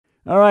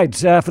All right,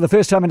 for the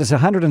first time in its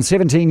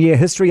 117-year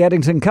history,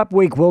 Addington Cup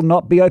Week will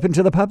not be open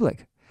to the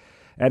public.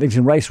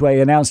 Addington Raceway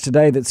announced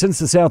today that since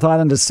the South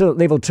Island is still at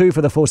level 2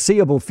 for the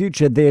foreseeable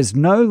future, there's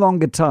no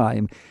longer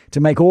time to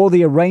make all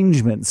the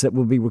arrangements that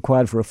will be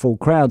required for a full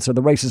crowd. So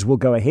the races will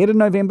go ahead in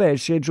November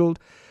as scheduled,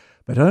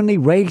 but only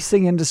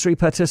racing industry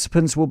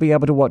participants will be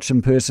able to watch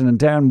in person. And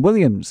Darren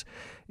Williams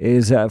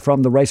is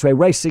from the Raceway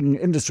Racing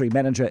Industry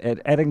Manager at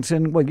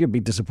Addington. Well, you'd be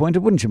disappointed,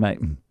 wouldn't you, mate?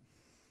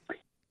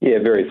 Yeah,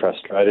 very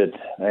frustrated,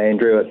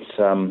 Andrew.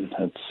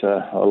 It's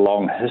a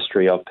long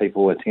history of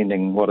people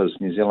attending what is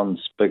New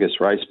Zealand's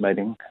biggest race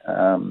meeting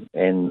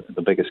and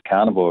the biggest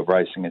carnival of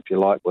racing, if you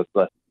like, with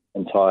the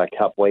entire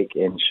Cup Week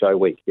and Show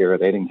Week here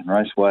at Addington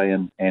Raceway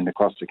and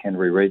across the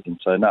Canterbury region.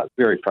 So, no, it's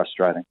very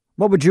frustrating.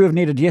 What would you have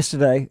needed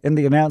yesterday in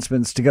the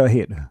announcements to go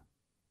ahead?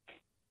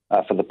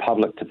 For the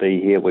public to be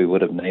here, we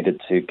would have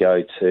needed to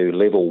go to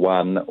level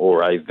 1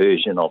 or a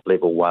version of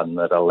level 1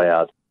 that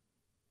allowed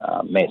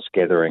mass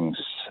gatherings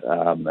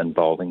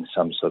involving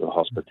some sort of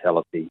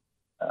hospitality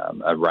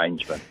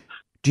arrangement.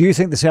 Do you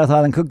think the South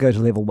Island could go to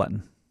level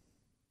 1?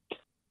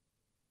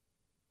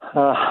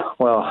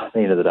 Well, at the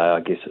end of the day, I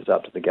guess it's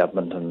up to the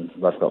government, and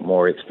they've got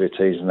more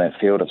expertise in that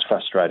field. It's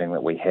frustrating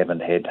that we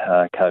haven't had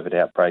a COVID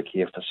outbreak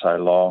here for so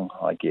long.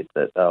 I get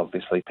that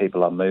obviously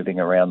people are moving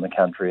around the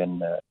country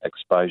and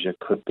exposure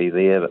could be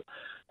there, but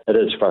it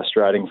is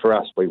frustrating for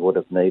us. We would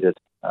have needed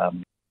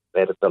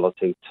that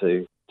ability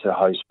to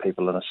host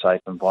people in a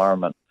safe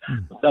environment.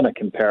 We've done a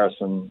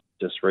comparison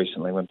just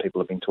recently when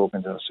people have been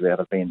talking to us about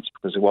events,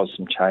 because there was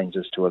some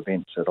changes to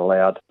events that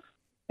allowed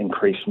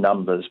increased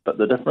numbers. But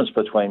the difference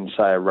between,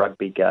 say, a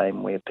rugby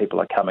game where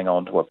people are coming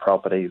onto a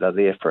property, they're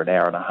there for an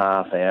hour and a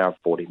half, an hour and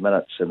 40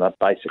 minutes, and they're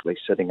basically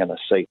sitting in a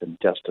seat and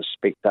just a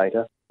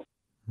spectator,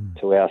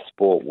 to our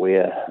sport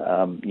where,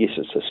 yes,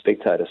 it's a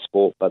spectator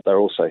sport, but they're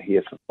also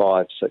here for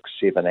 5, 6,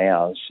 7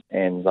 hours,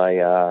 and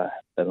they are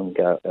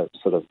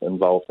sort of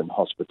involved in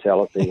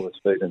hospitality with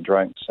food and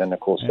drinks. And, of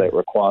course, that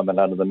requirement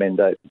under the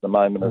mandate at the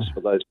moment is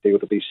for those people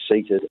to be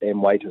seated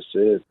and wait to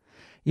serve.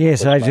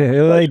 Yes, I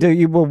do. They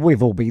do. Well,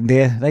 we've all been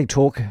there. They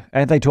talk,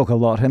 and they talk a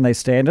lot, and they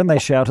stand, and they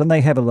shout, and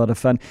they have a lot of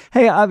fun.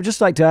 Hey, I would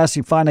just like to ask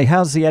you finally,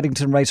 how's the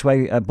Addington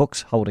Raceway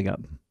books holding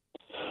up?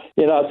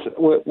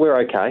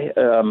 We're okay.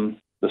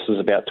 This is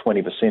about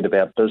 20% of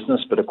our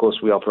business, but of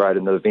course we operate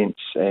in the events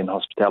and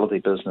hospitality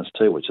business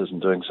too, which isn't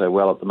doing so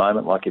well at the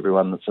moment, like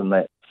everyone that's in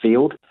that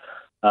field.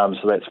 So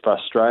that's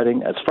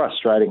frustrating. It's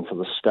frustrating for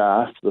the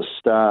staff. The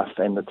staff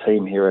and the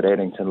team here at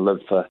Addington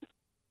live for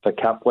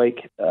Cup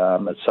Week.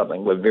 It's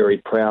something we're very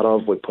proud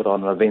of. We put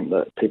on an event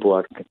that people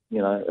are,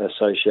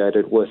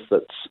 associated with,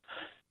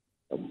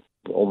 that's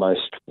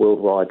almost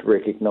worldwide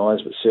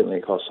recognised, but certainly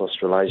across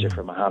Australasia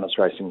from a harness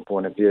racing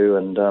point of view.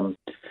 And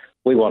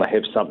we want to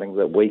have something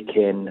that we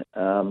can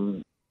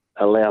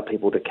allow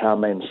people to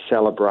come and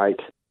celebrate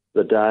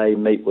the day,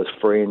 meet with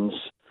friends,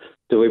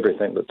 do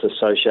everything that's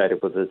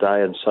associated with the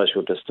day, and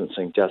social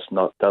distancing does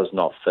not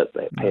fit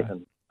that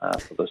pattern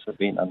for this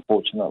event,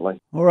 unfortunately.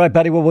 All right,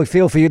 buddy. Well, we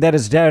feel for you. That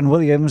is Darren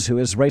Williams, who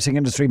is Racing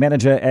Industry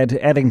Manager at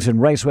Addington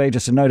Raceway.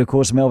 Just a note, of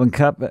course, Melbourne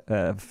Cup,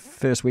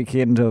 first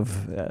weekend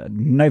of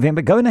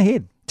November. Going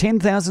ahead,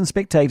 10,000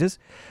 spectators.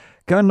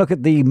 Go and look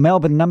at the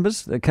Melbourne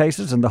numbers, the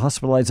cases and the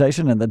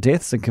hospitalisation and the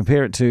deaths, and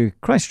compare it to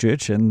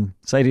Christchurch and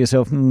say to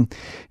yourself,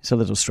 it's a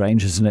little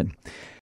strange, isn't it?